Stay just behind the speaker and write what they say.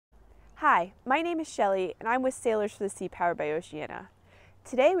Hi, my name is Shelley and I'm with Sailors for the Sea powered by Oceana.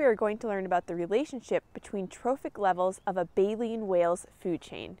 Today we are going to learn about the relationship between trophic levels of a baleen whale's food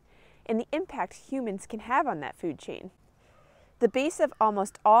chain and the impact humans can have on that food chain. The base of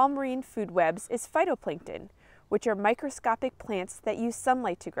almost all marine food webs is phytoplankton, which are microscopic plants that use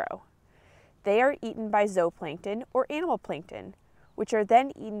sunlight to grow. They are eaten by zooplankton or animal plankton, which are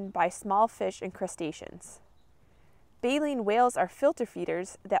then eaten by small fish and crustaceans. Baleen whales are filter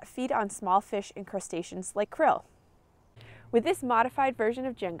feeders that feed on small fish and crustaceans like krill. With this modified version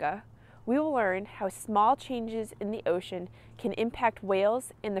of Jenga, we will learn how small changes in the ocean can impact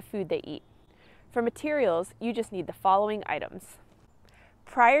whales and the food they eat. For materials, you just need the following items.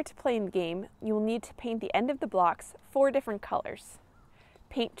 Prior to playing the game, you will need to paint the end of the blocks 4 different colors.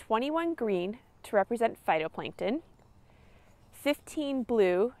 Paint 21 green to represent phytoplankton, 15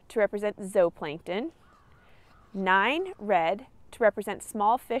 blue to represent zooplankton, 9 red to represent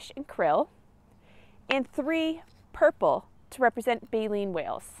small fish and krill, and 3 purple to represent baleen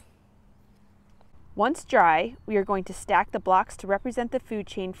whales. Once dry, we are going to stack the blocks to represent the food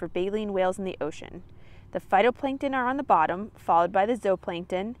chain for baleen whales in the ocean. The phytoplankton are on the bottom, followed by the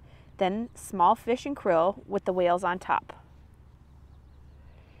zooplankton, then small fish and krill with the whales on top.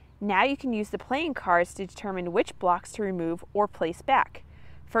 Now you can use the playing cards to determine which blocks to remove or place back.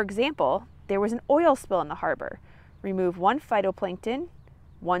 For example, there was an oil spill in the harbor. Remove 1 phytoplankton,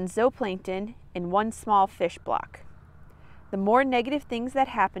 1 zooplankton, and 1 small fish block. The more negative things that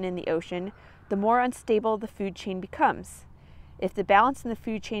happen in the ocean, the more unstable the food chain becomes. If the balance in the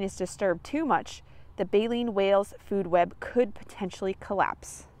food chain is disturbed too much, the baleen whale's food web could potentially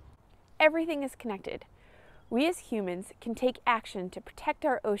collapse. Everything is connected. We as humans can take action to protect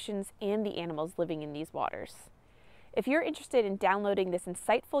our oceans and the animals living in these waters. If you're interested in downloading this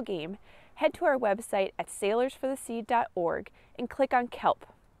insightful game, head to our website at sailorsforthesea.org and click on Kelp.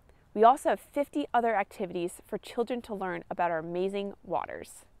 We also have 50 other activities for children to learn about our amazing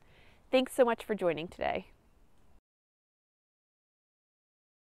waters. Thanks so much for joining today.